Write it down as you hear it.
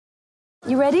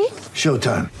You ready?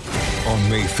 Showtime. On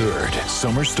May 3rd,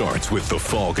 summer starts with The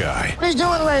Fall Guy. Let's do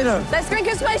it later. Let's drink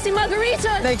a spicy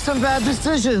margarita. Make some bad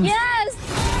decisions. Yes!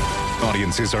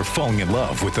 Audiences are falling in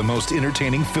love with the most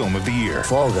entertaining film of the year.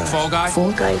 Fall Guy. Fall Guy?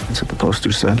 Fall guy. That's what the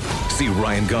poster said. See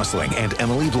Ryan Gosling and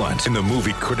Emily Blunt in the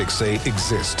movie critics say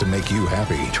exists to make you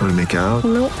happy. Trying to make it out?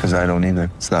 Nope. Because I don't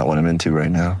either. It's not what I'm into right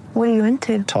now. What are you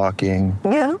into? Talking.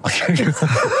 Yeah.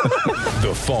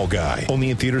 The Fall Guy.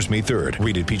 Only in theaters May 3rd.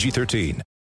 Rated PG-13.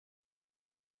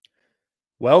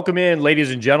 Welcome in, ladies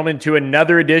and gentlemen, to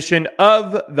another edition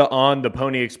of the On the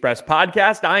Pony Express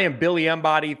podcast. I am Billy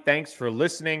Embody. Thanks for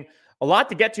listening. A lot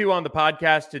to get to on the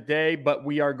podcast today, but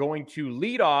we are going to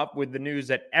lead off with the news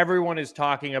that everyone is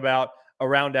talking about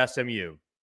around SMU.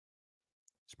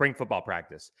 Spring football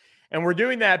practice. And we're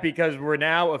doing that because we're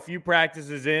now a few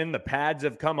practices in, the pads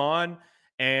have come on,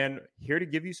 and here to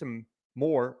give you some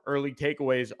more early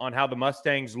takeaways on how the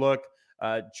Mustangs look.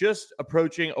 Just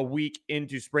approaching a week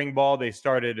into spring ball. They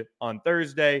started on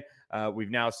Thursday.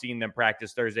 We've now seen them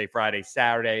practice Thursday, Friday,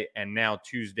 Saturday, and now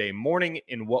Tuesday morning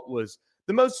in what was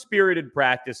the most spirited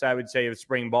practice, I would say, of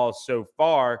spring ball so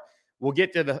far. We'll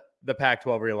get to the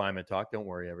Pac-12 realignment talk. Don't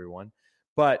worry, everyone.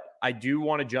 But I do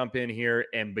want to jump in here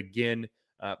and begin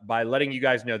by letting you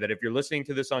guys know that if you're listening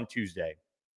to this on Tuesday,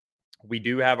 we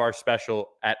do have our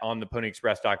special at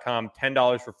ontheponyexpress.com,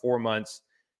 $10 for 4 months.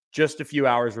 Just a few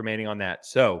hours remaining on that.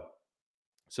 So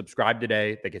subscribe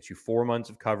today. That gets you 4 months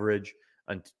of coverage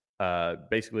and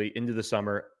basically into the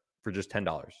summer for just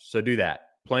 $10. So do that.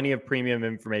 Plenty of premium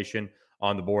information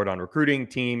on the board on recruiting,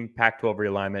 team, Pac-12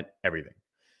 realignment, everything.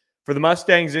 For the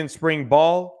Mustangs in spring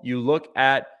ball, you look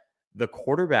at the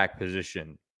quarterback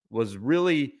position was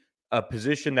really a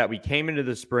position that we came into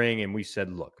the spring and we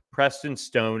said, look, Preston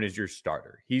Stone is your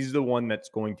starter. He's the one that's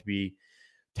going to be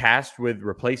tasked with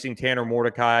replacing Tanner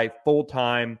Mordecai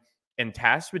full-time and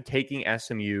tasked with taking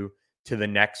SMU to the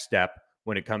next step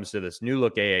when it comes to this new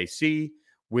look AAC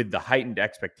with the heightened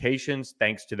expectations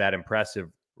thanks to that impressive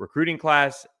recruiting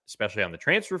class, especially on the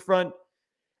transfer front.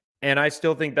 And I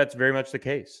still think that's very much the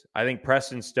case. I think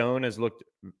Preston Stone has looked,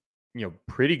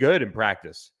 pretty good in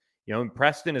practice. And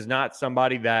Preston is not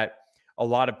somebody that a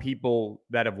lot of people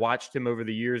that have watched him over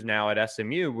the years now at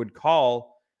SMU would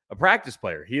call a practice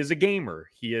player. He is a gamer.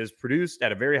 He has produced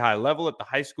at a very high level at the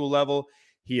high school level.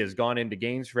 He has gone into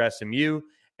games for SMU.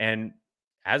 And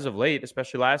as of late,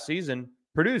 especially last season,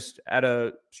 produced at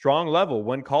a strong level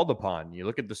when called upon. You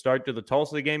look at the start to the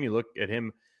Tulsa game. You look at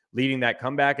him leading that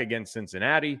comeback against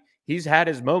Cincinnati. He's had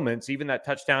his moments, even that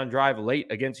touchdown drive late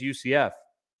against UCF.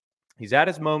 He's had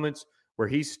his moments where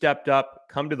he's stepped up,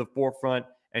 come to the forefront,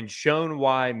 and shown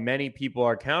why many people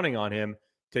are counting on him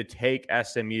to take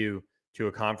SMU to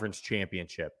a conference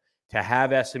championship, to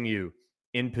have SMU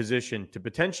in position to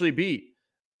potentially beat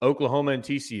Oklahoma and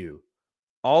TCU.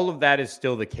 All of that is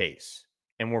still the case.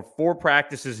 And we're 4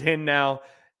 practices in now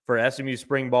for SMU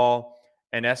spring ball,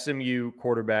 and SMU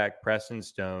quarterback Preston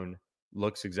Stone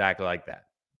looks exactly like that.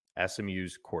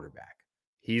 SMU's quarterback.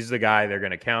 He's the guy they're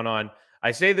going to count on.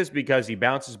 I say this because he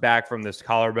bounces back from this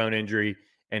collarbone injury,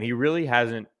 and he really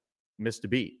hasn't missed a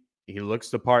beat. He looks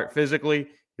the part physically.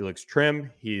 He looks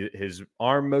trim. His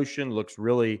arm motion looks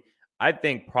really, I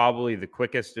think, probably the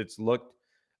quickest it's looked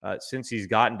since he's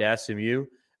gotten to SMU.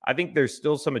 I think there's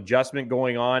still some adjustment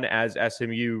going on as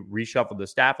SMU reshuffled the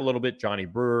staff a little bit. Johnny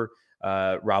Brewer,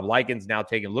 Rob Likens now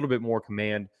taking a little bit more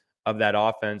command of that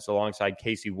offense alongside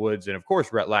Casey Woods and, of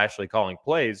course, Rhett Lashley calling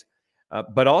plays,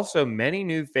 but also many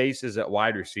new faces at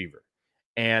wide receiver.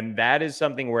 And that is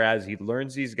something where as he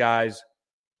learns these guys,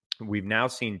 we've now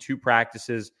seen 2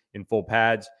 practices in full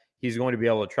pads. He's going to be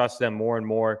able to trust them more and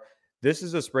more. This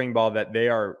is a spring ball that they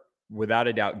are, without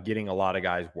a doubt, getting a lot of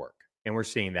guys work. And we're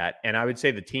seeing that. And I would say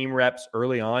the team reps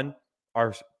early on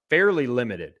are fairly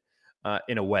limited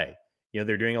in a way.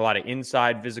 They're doing a lot of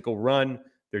inside physical run.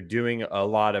 They're doing a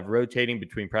lot of rotating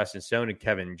between Preston Stone and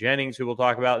Kevin Jennings, who we'll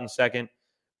talk about in a second.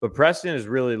 But Preston has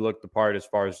really looked the part as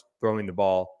far as throwing the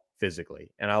ball physically.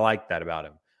 And I like that about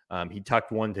him. He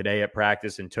tucked one today at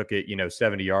practice and took it,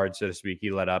 70 yards, so to speak.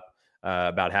 He let up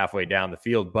about halfway down the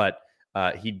field, but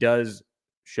he does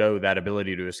show that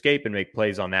ability to escape and make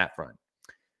plays on that front.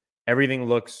 Everything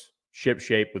looks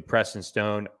ship-shape with Preston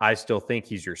Stone. I still think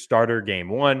he's your starter game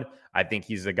 1. I think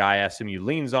he's the guy SMU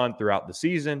leans on throughout the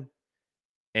season,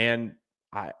 and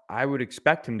I would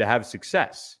expect him to have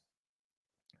success.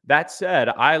 That said,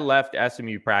 I left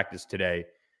SMU practice today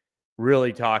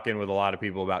really talking with a lot of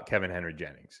people about Kevin Henry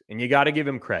Jennings. And you got to give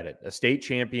him credit. A state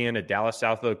champion at Dallas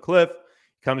South Oak Cliff,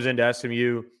 comes into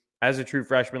SMU as a true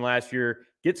freshman last year,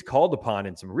 gets called upon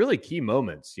in some really key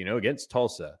moments, against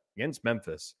Tulsa, against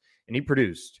Memphis, and he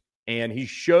produced. And he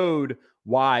showed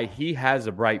why he has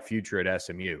a bright future at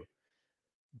SMU.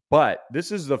 But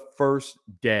this is the first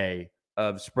day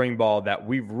of spring ball that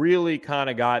we've really kind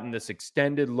of gotten this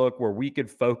extended look where we could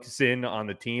focus in on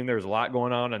the team. There was a lot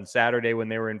going on Saturday when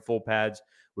they were in full pads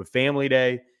with Family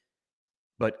Day.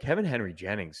 But Kevin Henry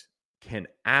Jennings can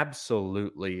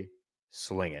absolutely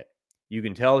sling it. You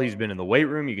can tell he's been in the weight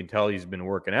room. You can tell he's been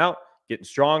working out, getting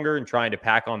stronger and trying to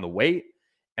pack on the weight.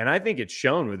 And I think it's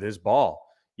shown with his ball.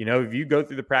 You know, if you go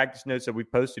through the practice notes that we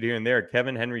posted here and there,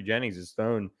 Kevin Henry Jennings has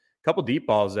thrown a couple deep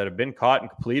balls that have been caught and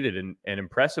completed and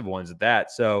impressive ones at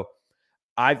that. So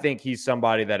I think he's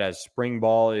somebody that as spring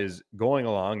ball is going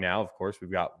along now. Of course,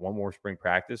 we've got one more spring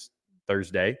practice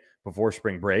Thursday before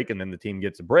spring break, and then the team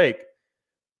gets a break.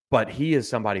 But he is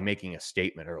somebody making a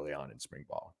statement early on in spring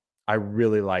ball. I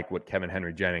really like what Kevin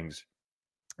Henry Jennings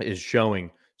is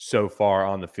showing so far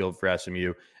on the field for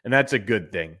SMU, and that's a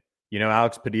good thing. You know,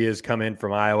 Alex Padilla's come in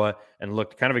from Iowa and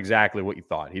looked kind of exactly what you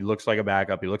thought. He looks like a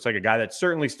backup. He looks like a guy that's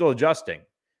certainly still adjusting.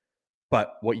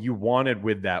 But what you wanted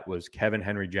with that was Kevin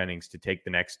Henry Jennings to take the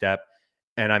next step.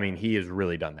 And, I mean, he has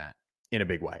really done that in a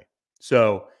big way.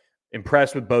 So,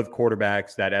 impressed with both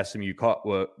quarterbacks that SMU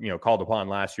called upon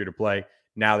last year to play.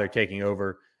 Now they're taking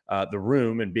over the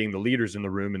room and being the leaders in the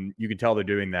room. And you can tell they're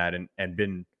doing that and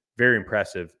been very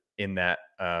impressive in that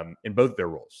in both their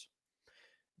roles.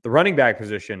 The running back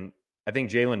position, I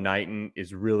think Jaylan Knighton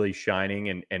is really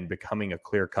shining and becoming a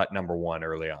clear-cut number one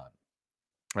early on.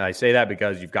 And I say that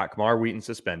because you've got Kamar Wheaton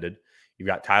suspended. You've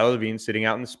got Tyler Levine sitting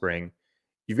out in the spring.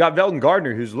 You've got Velton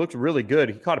Gardner, who's looked really good.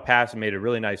 He caught a pass and made a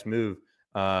really nice move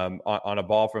on a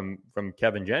ball from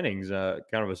Kevin Jennings,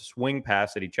 kind of a swing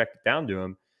pass that he checked it down to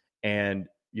him. And,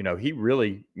 you know, he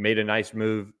really made a nice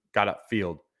move, got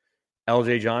upfield.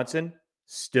 LJ Johnson,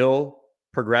 still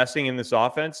progressing in this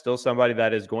offense, still somebody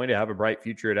that is going to have a bright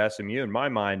future at SMU in my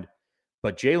mind.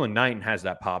 But Jaylan Knighton has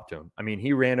that pop to him. I mean,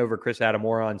 he ran over Chris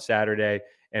Adamora on Saturday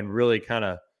and really kind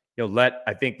of, let,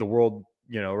 I think, the world,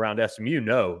 around SMU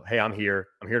know, hey, I'm here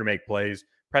to make plays.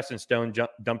 Preston Stone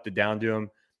dumped it down to him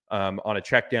on a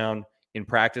check down in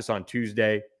practice on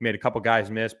Tuesday. He made a couple guys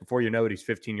miss. Before you know it, he's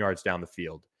 15 yards down the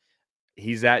field.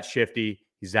 He's that shifty.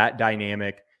 He's that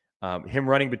dynamic. Him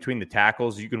running between the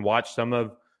tackles, you can watch some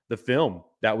of the film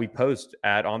that we post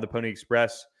at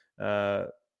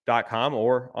ontheponyexpress.com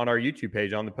or on our YouTube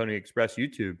page, On the Pony Express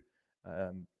YouTube.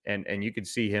 And you can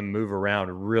see him move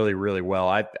around really, really well.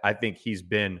 I think he's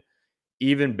been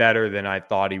even better than I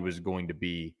thought he was going to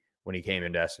be when he came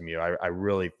into SMU. I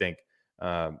really think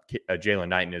Jaylan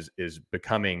Knighton is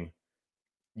becoming,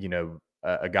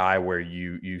 a guy where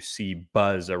you see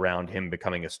buzz around him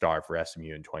becoming a star for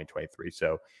SMU in 2023.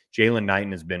 So Jaylan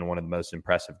Knighton has been one of the most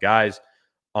impressive guys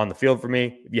on the field for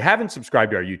me. If you haven't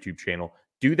subscribed to our YouTube channel,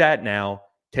 do that now.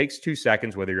 Takes 2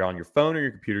 seconds, whether you're on your phone or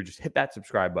your computer. Just hit that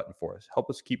subscribe button for us. Help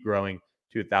us keep growing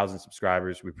to 1,000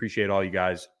 subscribers. We appreciate all you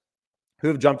guys who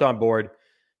have jumped on board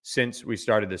since we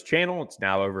started this channel. It's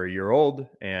now over a year old,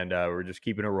 and we're just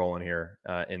keeping it rolling here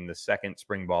in the second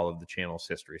spring ball of the channel's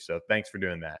history. So thanks for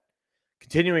doing that.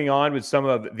 Continuing on with some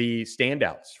of the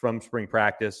standouts from spring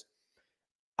practice,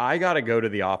 I got to go to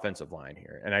the offensive line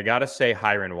here, and I got to say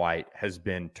Hiron White has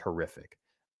been terrific.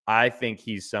 I think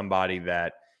he's somebody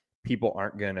that people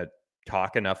aren't going to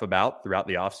talk enough about throughout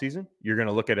the offseason. You're going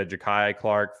to look at a Ja'Kai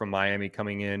Clark from Miami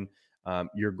coming in.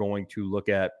 You're going to look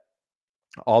at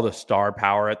all the star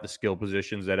power at the skill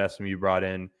positions that SMU brought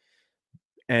in.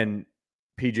 And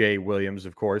PJ Williams,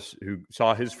 of course, who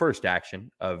saw his first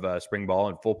action of spring ball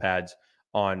in full pads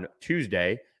on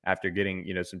Tuesday after getting,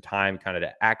 some time kind of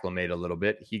to acclimate a little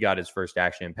bit. He got his first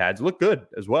action in pads. Looked good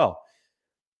as well.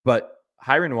 But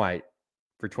Hiron White,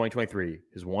 for 2023,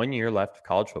 is 1 year left of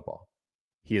college football.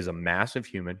 He is a massive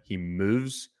human. He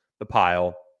moves the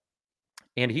pile,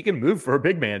 and he can move for a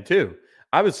big man too.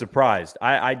 I was surprised.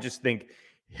 I just think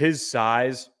his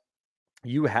size,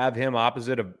 you have him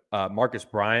opposite of Marcus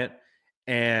Bryant,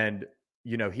 and,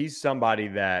 he's somebody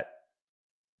that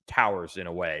towers in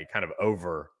a way kind of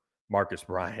over Marcus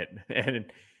Bryant. And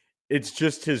it's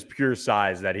just his pure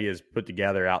size that he has put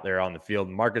together out there on the field.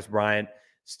 Marcus Bryant,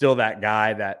 still that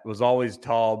guy that was always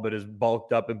tall, but is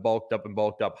bulked up and bulked up and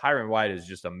bulked up. Hiron White is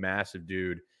just a massive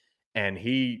dude. And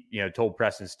he, told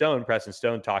Preston Stone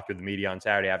talked to the media on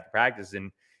Saturday after practice,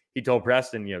 and he told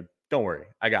Preston, don't worry,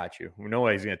 I got you.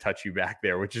 Nobody's going to touch you back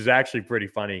there, which is actually pretty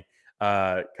funny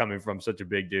coming from such a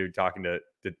big dude talking to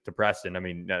Preston. I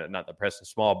mean, not that Preston's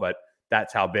small, but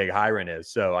that's how big Hiron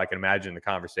is. So I can imagine the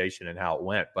conversation and how it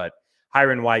went. But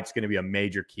Hiron White's going to be a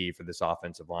major key for this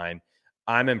offensive line.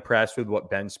 I'm impressed with what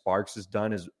Ben Sparks has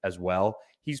done as well.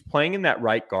 He's playing in that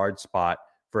right guard spot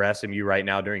for SMU right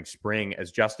now during spring,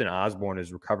 as Justin Osborne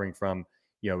is recovering from,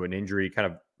 an injury,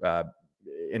 kind of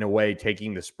in a way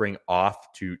taking the spring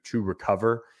off to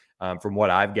recover, from what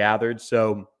I've gathered.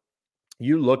 So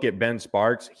you look at Ben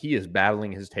Sparks, he is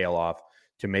battling his tail off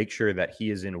to make sure that he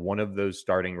is in one of those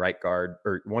starting right guard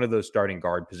or one of those starting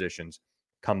guard positions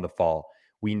come the fall.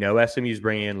 We know SMU's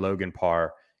bringing in Logan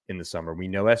Parr in the summer. We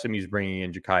know SMU's bringing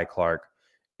in Ja'Kai Clark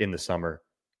in the summer.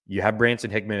 You have Branson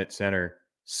Hickman at center.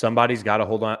 Somebody's got to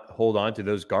hold on to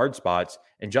those guard spots.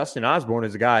 And Justin Osborne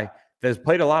is a guy that has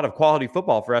played a lot of quality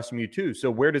football for SMU too. So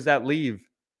where does that leave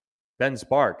Ben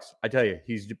Sparks? I tell you,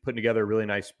 he's putting together a really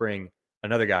nice spring.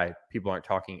 Another guy people aren't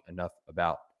talking enough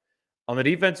about. On the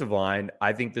defensive line,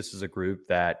 I think this is a group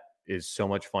that is so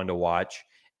much fun to watch.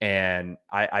 And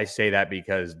I say that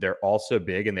because they're all so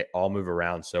big and they all move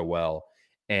around so well.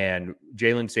 And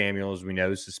Jalen Samuels, we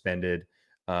know, is suspended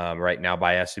right now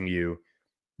by SMU.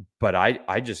 But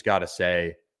I just got to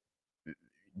say,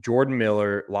 Jordan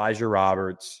Miller, Elijah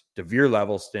Roberts, Devere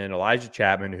Levelston, Elijah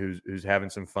Chapman, who's having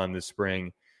some fun this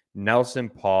spring, Nelson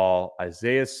Paul,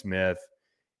 Isaiah Smith.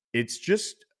 It's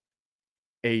just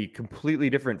a completely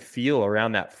different feel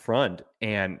around that front.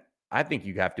 And I think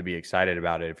you have to be excited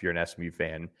about it if you're an SMU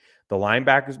fan. The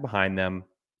linebackers behind them,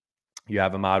 you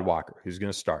have Ahmad Walker, who's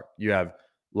going to start. You have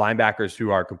linebackers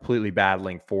who are completely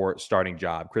battling for starting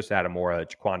job. Chris Adamora,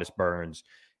 Jaquandis Burns,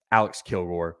 Alex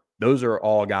Kilgore. Those are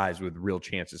all guys with real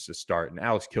chances to start. And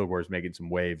Alex Kilgore is making some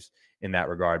waves in that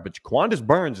regard. But Jaquandis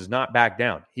Burns is not back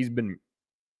down. He's been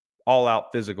all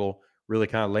out physical, really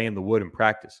kind of laying the wood in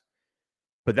practice.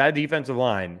 But that defensive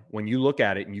line, when you look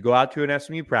at it and you go out to an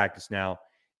SMU practice now,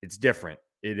 it's different.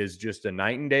 It is just a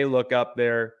night and day look up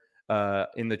there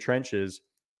in the trenches.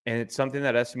 And it's something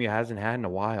that SMU hasn't had in a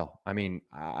while. I mean,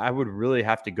 I would really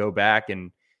have to go back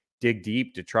and dig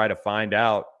deep to try to find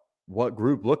out what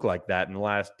group looked like that in the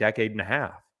last decade and a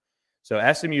half. So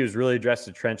SMU has really addressed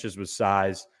the trenches with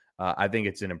size. I think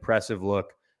it's an impressive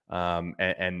look.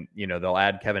 And they'll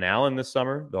add Kevin Allen this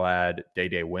summer. They'll add Day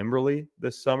Wimberly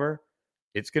this summer.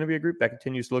 It's going to be a group that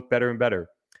continues to look better and better.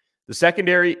 The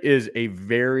secondary is a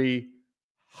very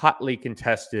hotly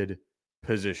contested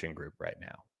position group right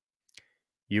now.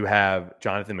 You have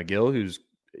Jonathan McGill, who's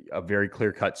a very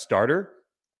clear-cut starter.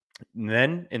 And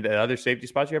then in the other safety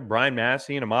spots, you have Brian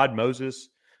Massey and Ahmad Moses,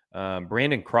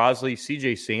 Brandon Crosley,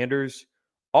 CJ Sanders,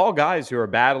 all guys who are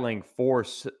battling for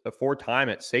time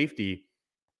at safety.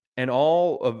 And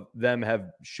all of them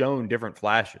have shown different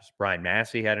flashes. Brian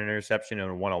Massey had an interception in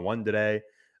a one-on-one today.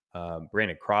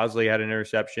 Brandon Crosley had an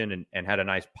interception and had a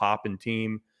nice pop-in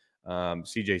team.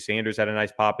 CJ Sanders had a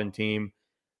nice pop-in team.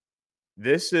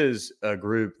 This is a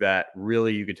group that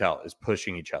really, you could tell, is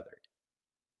pushing each other.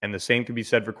 And the same can be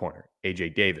said for corner.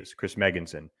 AJ Davis, Chris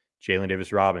Megginson, Jalen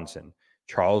Davis-Robinson,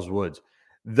 Charles Woods.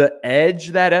 The edge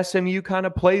that SMU kind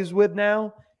of plays with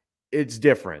now, it's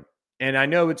different. And I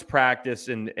know it's practice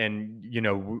and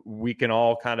we can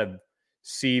all kind of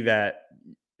see that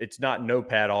it's not no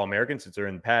pad All-American since they're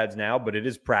in pads now, but it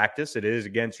is practice. It is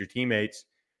against your teammates.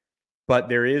 But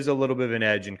there is a little bit of an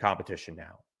edge in competition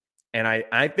now. And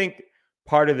I think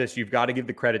part of this, you've got to give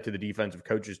the credit to the defensive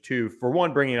coaches too. For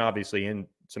one, bringing obviously in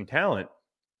some talent.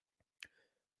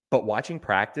 But watching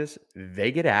practice,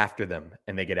 they get after them.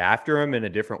 And they get after them in a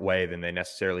different way than they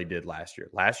necessarily did last year.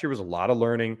 Last year was a lot of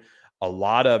learning.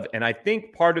 And I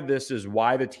think part of this is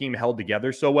why the team held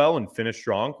together so well and finished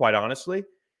strong, quite honestly.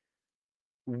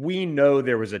 We know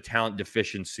there was a talent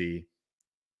deficiency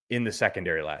in the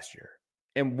secondary last year.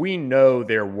 And we know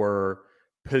there were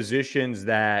positions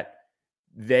that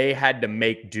they had to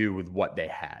make do with what they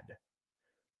had.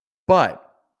 But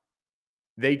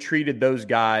they treated those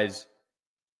guys,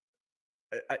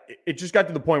 it just got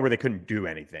to the point where they couldn't do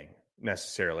anything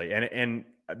necessarily. And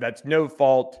that's no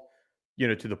fault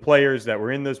to the players that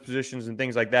were in those positions and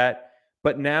things like that.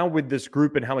 But now with this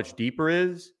group and how much deeper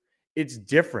it's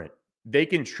different. They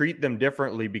can treat them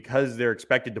differently because they're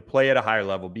expected to play at a higher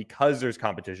level, because there's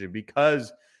competition,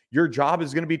 because your job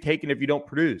is going to be taken if you don't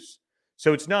produce.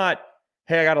 So it's not,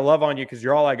 hey, I got to love on you because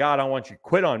you're all I got. I don't want you to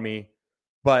quit on me.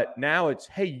 But now it's,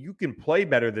 hey, you can play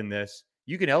better than this.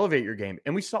 You can elevate your game.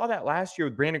 And we saw that last year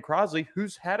with Brandon Crosley,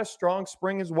 who's had a strong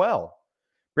spring as well.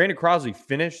 Brandon Crosley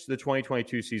finished the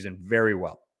 2022 season very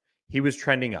well. He was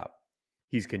trending up.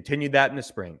 He's continued that in the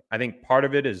spring. I think part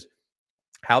of it is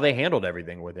how they handled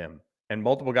everything with him and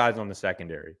multiple guys on the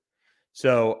secondary.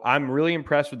 So I'm really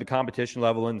impressed with the competition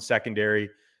level in the secondary.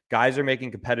 Guys are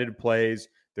making competitive plays.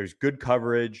 There's good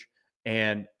coverage.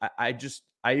 And I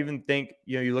even think,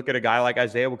 you look at a guy like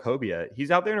Isaiah Wacobia.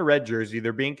 He's out there in a red jersey.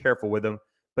 They're being careful with him,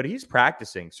 but he's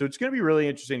practicing. So it's going to be really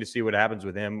interesting to see what happens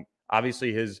with him.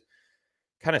 Obviously, his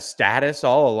kind of status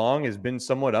all along has been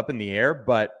somewhat up in the air,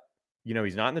 but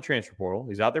he's not in the transfer portal.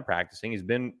 He's out there practicing. He's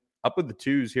been up with the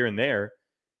twos here and there.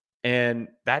 And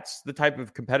that's the type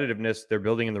of competitiveness they're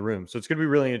building in the room. So it's going to be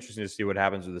really interesting to see what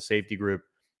happens with the safety group,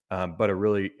 but a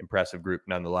really impressive group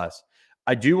nonetheless.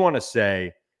 I do want to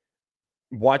say,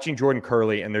 watching Jordan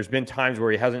Curley, and there's been times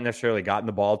where he hasn't necessarily gotten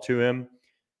the ball to him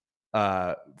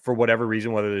for whatever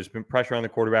reason, whether there's been pressure on the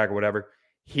quarterback or whatever,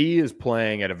 he is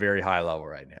playing at a very high level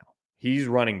right now. He's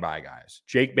running by guys.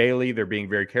 Jake Bailey, they're being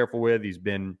very careful with. He's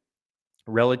been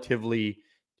relatively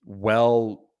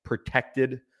well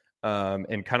protected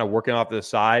and kind of working off to the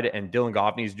side. And Dylan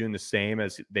Goffney's doing the same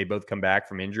as they both come back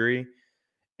from injury.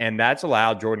 And that's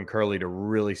allowed Jordan Curley to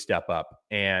really step up.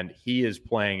 And he is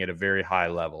playing at a very high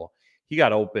level. He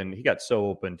got open. He got so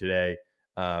open today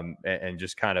and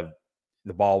just kind of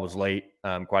the ball was late,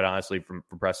 quite honestly, from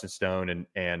Preston Stone.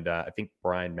 And I think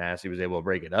Brian Massey was able to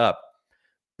break it up.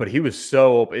 But he was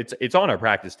so open. It's on our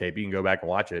practice tape. You can go back and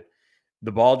watch it.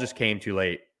 The ball just came too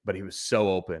late, but he was so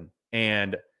open.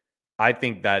 And I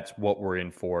think that's what we're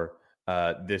in for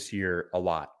this year a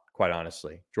lot, quite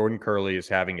honestly. Jordan Curley is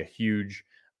having a huge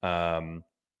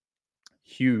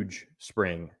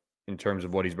spring in terms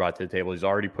of what he's brought to the table. He's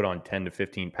already put on 10 to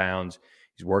 15 pounds.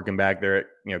 He's working back there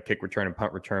at kick return and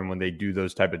punt return when they do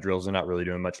those type of drills. They're not really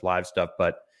doing much live stuff,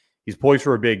 but he's poised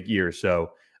for a big year.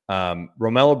 So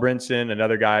Romello Brinson,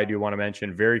 another guy I do want to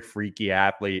mention, very freaky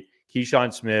athlete.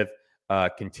 Keyshawn Smith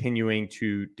continuing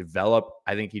to develop.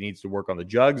 I think he needs to work on the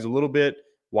jugs a little bit.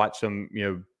 Watch some,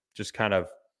 just kind of,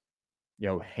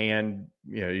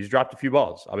 he's dropped a few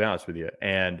balls, I'll be honest with you.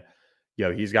 And,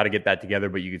 he's got to get that together,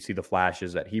 but you can see the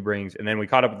flashes that he brings. And then we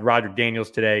caught up with Roderick Daniels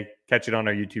today. Catch it on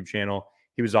our YouTube channel.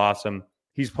 He was awesome.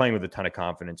 He's playing with a ton of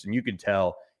confidence, and you can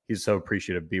tell he's so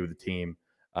appreciative to be with the team.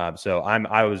 So I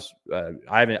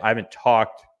haven't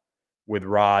talked with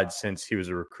Rod since he was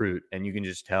a recruit, and you can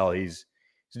just tell he's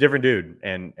a different dude.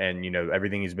 And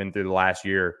everything he's been through the last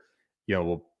year,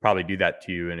 will probably do that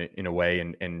to you in a way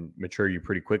and mature you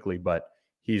pretty quickly. But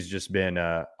he's just been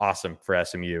awesome for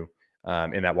SMU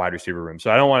in that wide receiver room.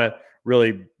 So I don't want to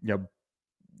really,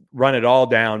 run it all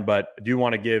down, but I do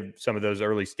want to give some of those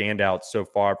early standouts so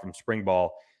far from spring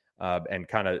ball and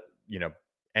kind of,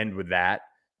 end with that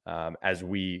as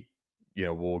we,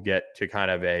 we'll get to kind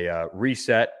of a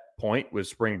reset point with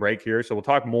spring break here. So we'll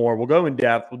talk more. We'll go in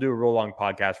depth. We'll do a real long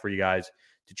podcast for you guys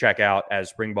to check out as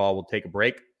spring ball will take a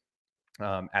break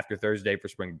after Thursday for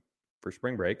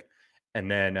spring break. And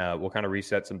then we'll kind of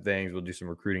reset some things. We'll do some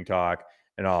recruiting talk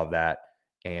and all of that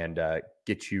and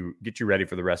get you ready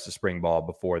for the rest of spring ball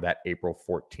before that April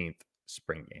 14th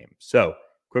spring game. So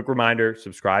quick reminder,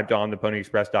 subscribe to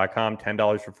ontheponyexpress.com,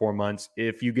 $10 for 4 months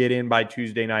if you get in by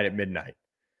Tuesday night at midnight.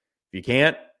 If you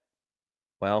can't,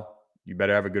 well, you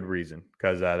better have a good reason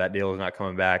because that deal is not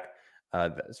coming back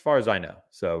as far as I know.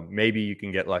 So maybe you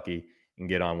can get lucky and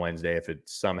get on Wednesday if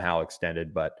it's somehow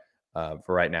extended. But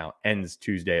for right now, ends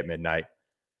Tuesday at midnight.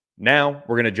 Now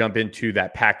we're going to jump into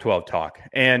that Pac-12 talk.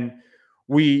 And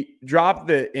we dropped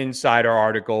the insider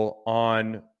article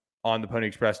on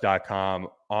theponyexpress.com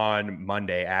on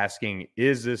Monday asking,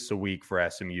 is this a week for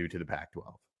SMU to the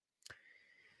Pac-12?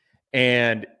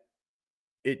 And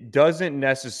it doesn't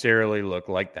necessarily look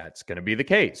like that's going to be the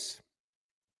case.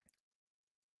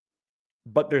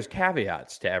 But there's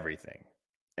caveats to everything.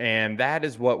 And that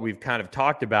is what we've kind of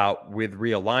talked about with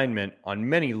realignment on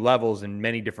many levels in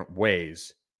many different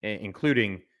ways,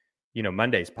 including,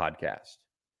 Monday's podcast.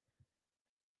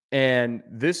 And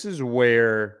this is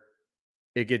where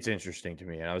it gets interesting to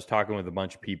me. And I was talking with a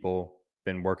bunch of people,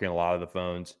 been working a lot of the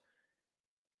phones.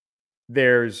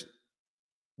 There's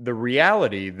the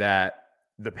reality that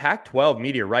the Pac-12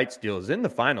 media rights deal is in the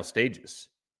final stages.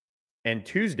 And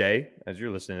Tuesday, as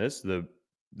you're listening to this,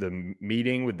 the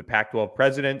meeting with the Pac-12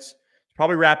 presidents is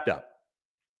probably wrapped up.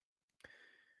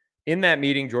 In that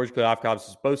meeting, George Kliavkoff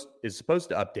is supposed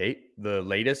to update the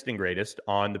latest and greatest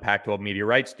on the Pac-12 media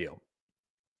rights deal.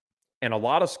 And a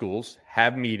lot of schools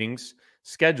have meetings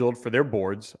scheduled for their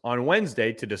boards on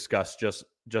Wednesday to discuss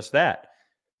just that.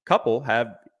 A couple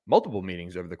have multiple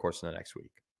meetings over the course of the next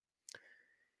week.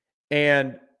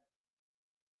 And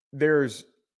there's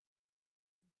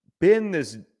been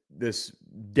this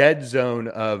dead zone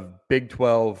of Big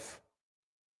 12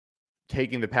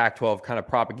 taking the Pac-12 kind of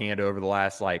propaganda over the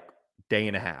last day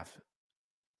and a half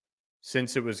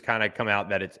since it was kind of come out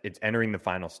that it's entering the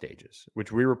final stages,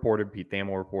 which we reported, Pete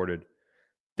Thamel reported.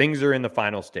 Things are in the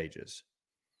final stages.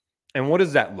 And what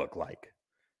does that look like?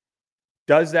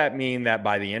 Does that mean that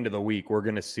by the end of the week, we're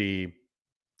going to see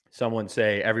someone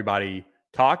say everybody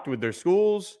talked with their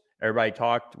schools, everybody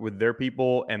talked with their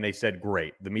people, and they said,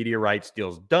 great, the media rights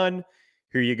deal's done.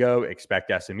 here you go.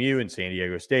 Expect SMU and San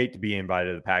Diego State to be invited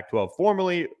to the Pac-12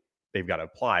 formally. They've got to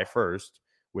apply first,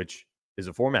 which is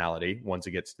a formality once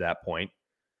it gets to that point.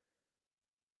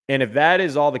 And if that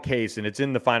is all the case and it's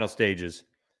in the final stages,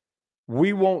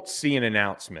 we won't see an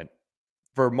announcement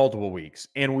for multiple weeks.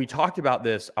 And we talked about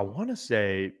this, I want to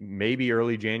say maybe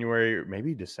early January or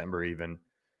maybe December even.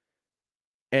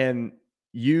 And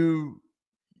you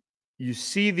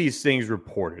see these things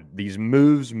reported, these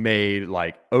moves made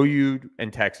like OU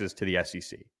and Texas to the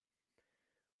SEC.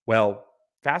 Well,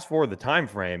 fast forward the time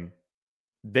frame,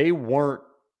 they weren't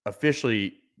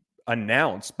officially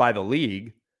announced by the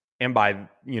league and by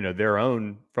their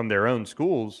own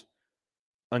schools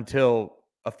until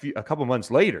a couple months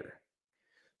later.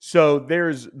 So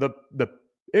there's the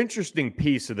interesting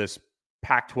piece of this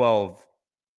Pac-12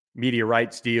 media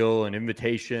rights deal and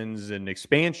invitations and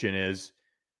expansion is,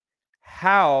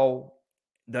 how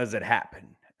does it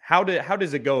happen? How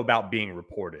does it go about being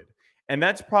reported? And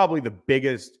that's probably the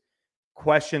biggest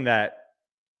question that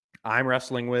I'm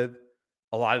wrestling with.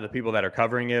 A lot of the people that are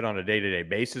covering it on a day-to-day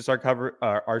basis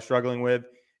are struggling with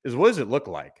is, what does it look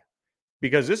like?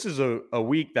 Because this is a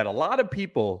week that a lot of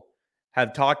people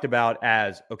have talked about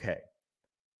as, okay,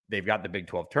 they've got the Big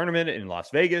 12 tournament in Las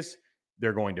Vegas.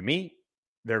 They're going to meet.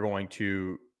 They're going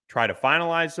to try to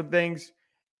finalize some things.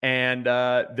 And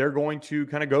they're going to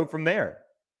kind of go from there.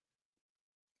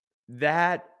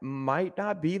 That might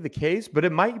not be the case, but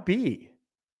it might be.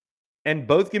 And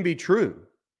both can be true.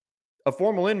 A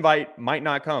formal invite might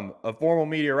not come. A formal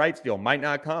media rights deal might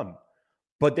not come.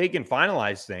 But they can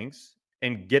finalize things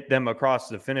and get them across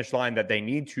the finish line that they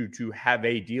need to have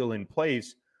a deal in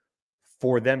place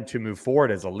for them to move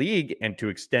forward as a league and to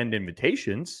extend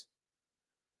invitations.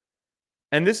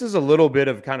 And this is a little bit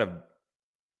of kind of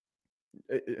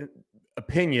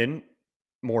opinion,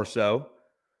 more so.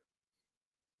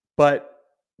 But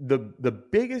the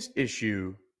biggest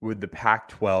issue with the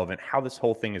Pac-12 and how this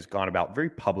whole thing has gone about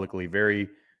very publicly, very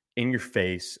in your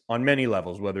face on many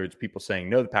levels, whether it's people saying,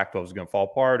 no, the Pac-12 is going to fall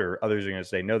apart, or others are going to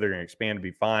say, no, they're going to expand to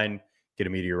be fine, get a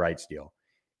media rights deal,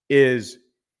 is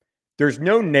there's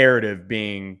no narrative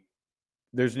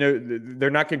they're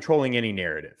not controlling any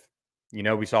narrative.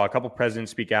 We saw a couple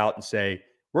presidents speak out and say,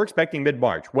 we're expecting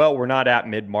mid-March. Well, we're not at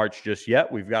mid-March just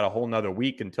yet. We've got a whole nother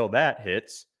week until that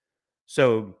hits.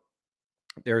 So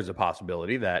there's a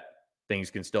possibility that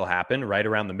things can still happen right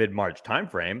around the mid-March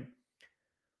timeframe.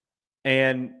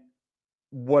 And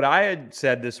what I had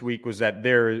said this week was that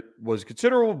there was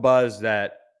considerable buzz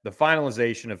that the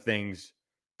finalization of things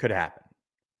could happen.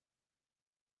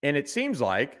 And it seems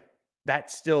like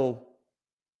that's still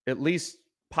at least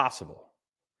possible.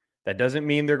 That doesn't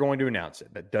mean they're going to announce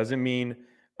it. That doesn't mean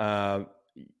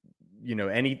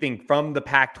anything from the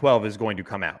Pac-12 is going to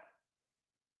come out,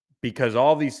 because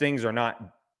all these things are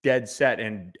not dead set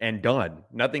and done.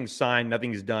 Nothing's signed,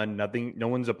 nothing's done, no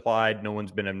one's applied, no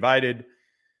one's been invited.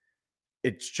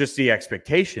 It's just the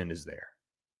expectation is there.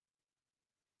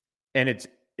 And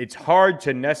it's hard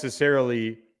to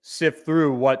necessarily sift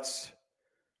through what's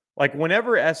like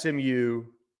whenever SMU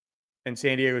and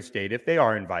San Diego State, if they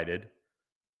are invited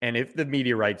and if the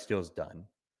media rights deal is done,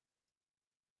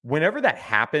 whenever that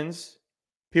happens,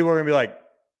 people are going to be like,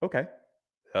 okay,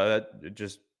 that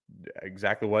just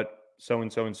exactly what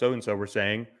so-and-so and so-and-so were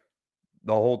saying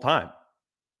the whole time.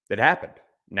 That happened.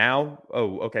 Now,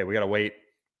 okay, we got to wait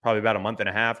probably about a month and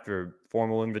a half for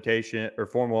formal invitation or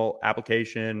formal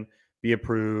application be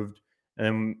approved, and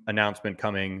then announcement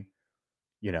coming,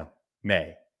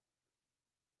 May.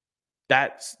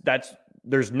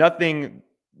 There's nothing.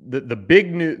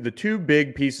 The two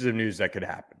big pieces of news that could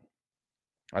happen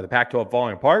are the Pac-12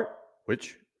 falling apart,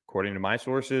 which, according to my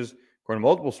sources, according to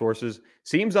multiple sources,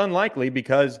 seems unlikely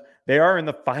because they are in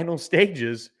the final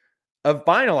stages of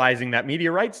finalizing that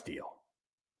media rights deal.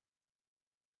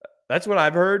 That's what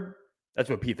I've heard. That's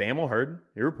what Pete Thamel heard.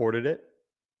 He reported it.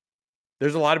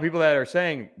 There's a lot of people that are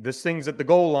saying this thing's at the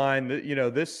goal line,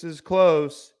 this is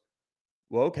close.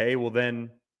 Well, okay, then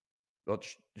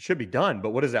it should be done, but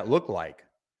what does that look like?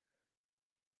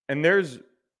 And there's,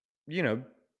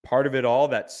 part of it all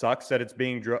that sucks that it's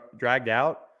being dragged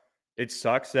out. It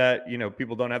sucks that,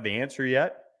 people don't have the answer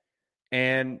yet.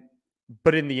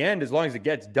 But in the end, as long as it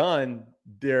gets done,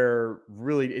 it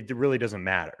really doesn't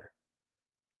matter.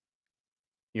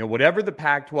 Whatever the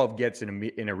Pac-12 gets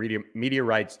in a media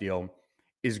rights deal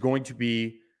is going to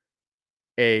be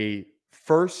a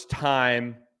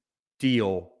first-time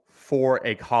deal for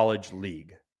a college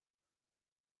league.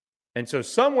 And so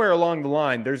somewhere along the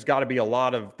line, there's got to be a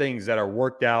lot of things that are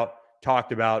worked out,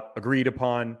 talked about, agreed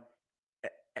upon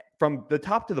from the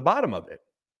top to the bottom of it.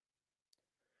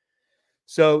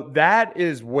 So that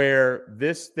is where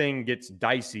this thing gets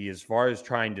dicey as far as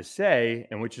trying to say,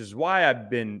 and which is why I've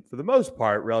been, for the most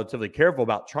part, relatively careful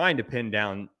about trying to pin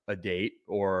down a date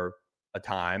or a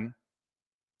time,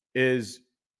 is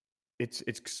it's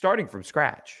starting from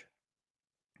scratch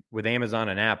with Amazon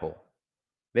and Apple.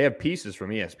 They have pieces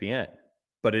from ESPN,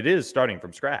 but it is starting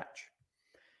from scratch.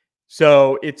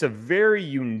 So it's a very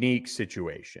unique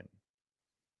situation.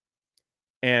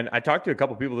 And I talked to a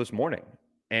couple people this morning,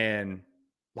 and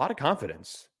a lot of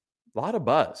confidence, a lot of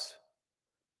buzz.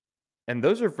 And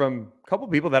those are from a couple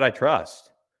people that I trust.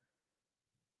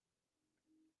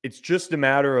 It's just a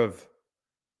matter of,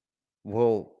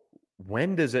 well,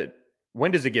 when does it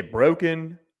get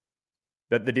broken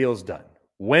that the deal's done?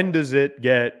 When does it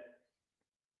get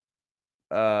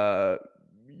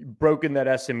broken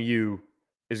that SMU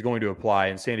is going to apply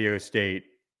in San Diego State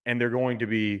and they're going to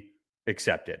be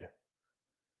accepted?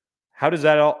 How does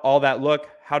that all that look?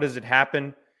 How does it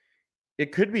happen?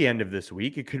 It could be end of this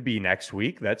week. It could be next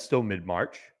week. That's still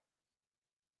mid-March.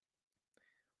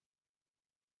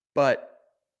 But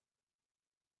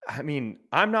I mean,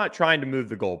 I'm not trying to move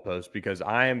the goalpost, because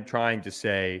I am trying to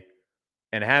say,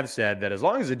 and have said, that as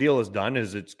long as the deal is done,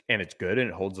 it's good and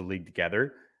it holds the league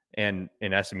together, and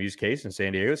in SMU's case, in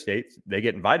San Diego State, they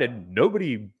get invited,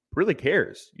 nobody really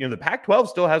cares. The Pac-12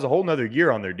 still has a whole nother year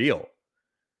on their deal.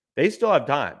 They still have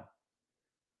time.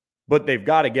 But they've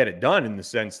got to get it done, in the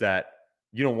sense that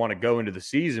you don't want to go into the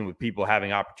season with people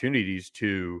having opportunities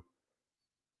to,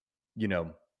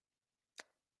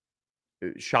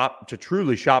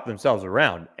 truly shop themselves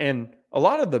around. And a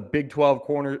lot of the Big 12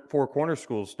 four corner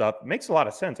school stuff makes a lot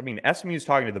of sense. I mean, SMU's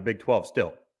talking to the Big 12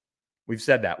 still. We've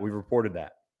said that. We've reported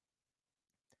that.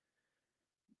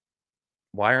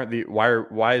 Why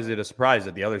is it a surprise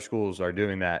that the other schools are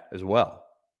doing that as well?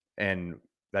 And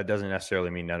that doesn't necessarily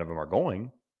mean none of them are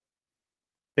going.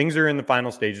 Things are in the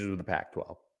final stages with the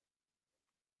Pac-12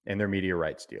 and their media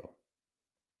rights deal.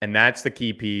 And that's the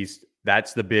key piece.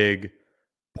 That's the big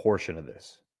portion of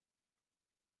this.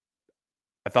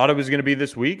 I thought it was going to be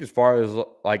this week as far as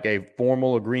like a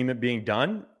formal agreement being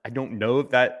done. I don't know if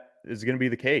that is going to be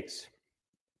the case.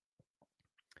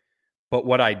 But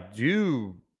what I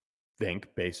do think,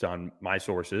 based on my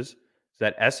sources, is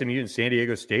that SMU and San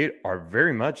Diego State are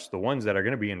very much the ones that are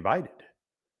going to be invited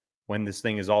when this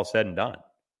thing is all said and done.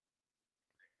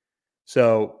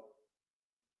 So,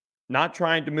 not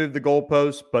trying to move the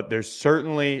goalposts, but there's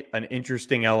certainly an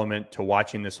interesting element to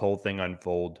watching this whole thing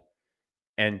unfold.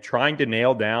 And trying to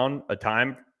nail down a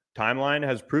timeline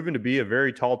has proven to be a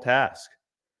very tall task.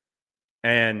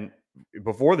 And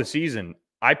before the season,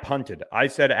 I punted. I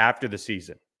said after the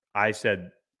season, I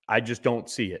said, I just don't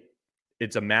see it.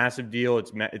 It's a massive deal.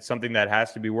 It's something that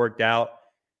has to be worked out.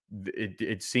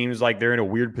 It seems like they're in a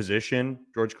weird position.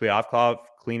 George Kliavkoff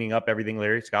cleaning up everything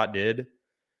Larry Scott did.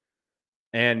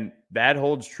 And that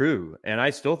holds true. And I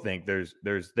still think there's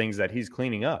things that he's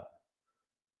cleaning up.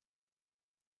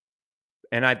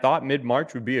 And I thought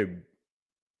mid-March would be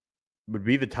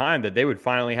the time that they would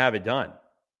finally have it done.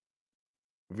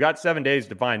 We've got 7 days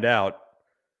to find out.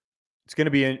 It's going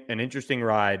to be an interesting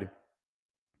ride.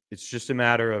 It's just a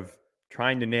matter of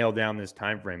trying to nail down this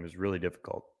time frame is really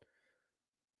difficult.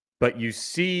 But you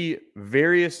see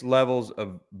various levels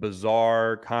of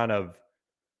bizarre kind of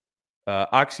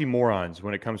oxymorons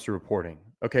when it comes to reporting.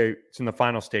 Okay, it's in the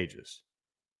final stages.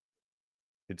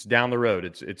 It's down the road.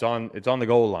 It's on the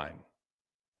goal line.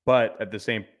 But at the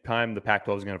same time, the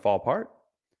Pac-12 is going to fall apart.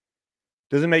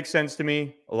 Doesn't make sense to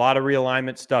me. A lot of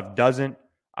realignment stuff doesn't.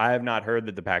 I have not heard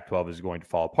that the Pac-12 is going to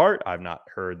fall apart. I've not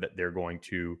heard that they're going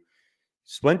to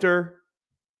splinter.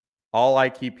 All I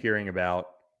keep hearing about,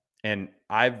 and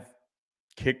I've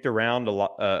kicked around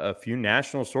a few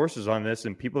national sources on this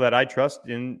and people that I trust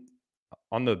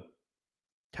on the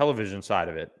television side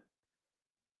of it.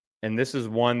 And this is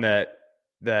one that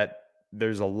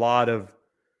there's a lot of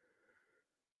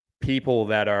people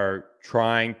that are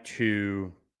trying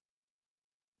to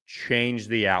change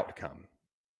the outcome,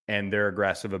 and they're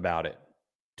aggressive about it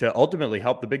to ultimately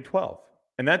help the Big 12.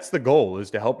 And that's the goal, is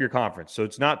to help your conference. So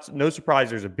it's no surprise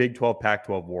there's a Big 12,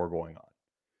 Pac-12 war going on.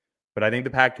 But I think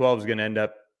the Pac-12 is going to end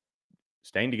up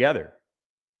staying together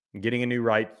and getting a new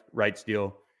rights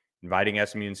deal, inviting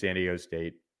SMU and San Diego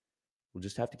State. We'll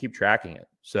just have to keep tracking it.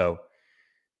 So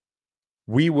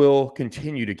we will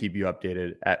continue to keep you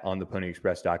updated at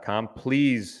ontheponyexpress.com.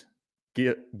 Please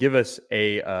give us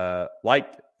a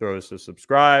like, throw us a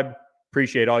subscribe.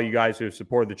 Appreciate all you guys who have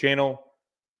supported the channel.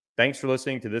 Thanks for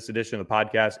listening to this edition of the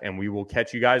podcast, and we will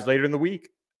catch you guys later in the week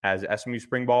as SMU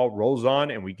Spring Ball rolls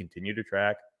on and we continue to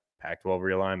track Pac-12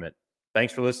 realignment.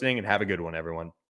 Thanks for listening, and have a good one, everyone.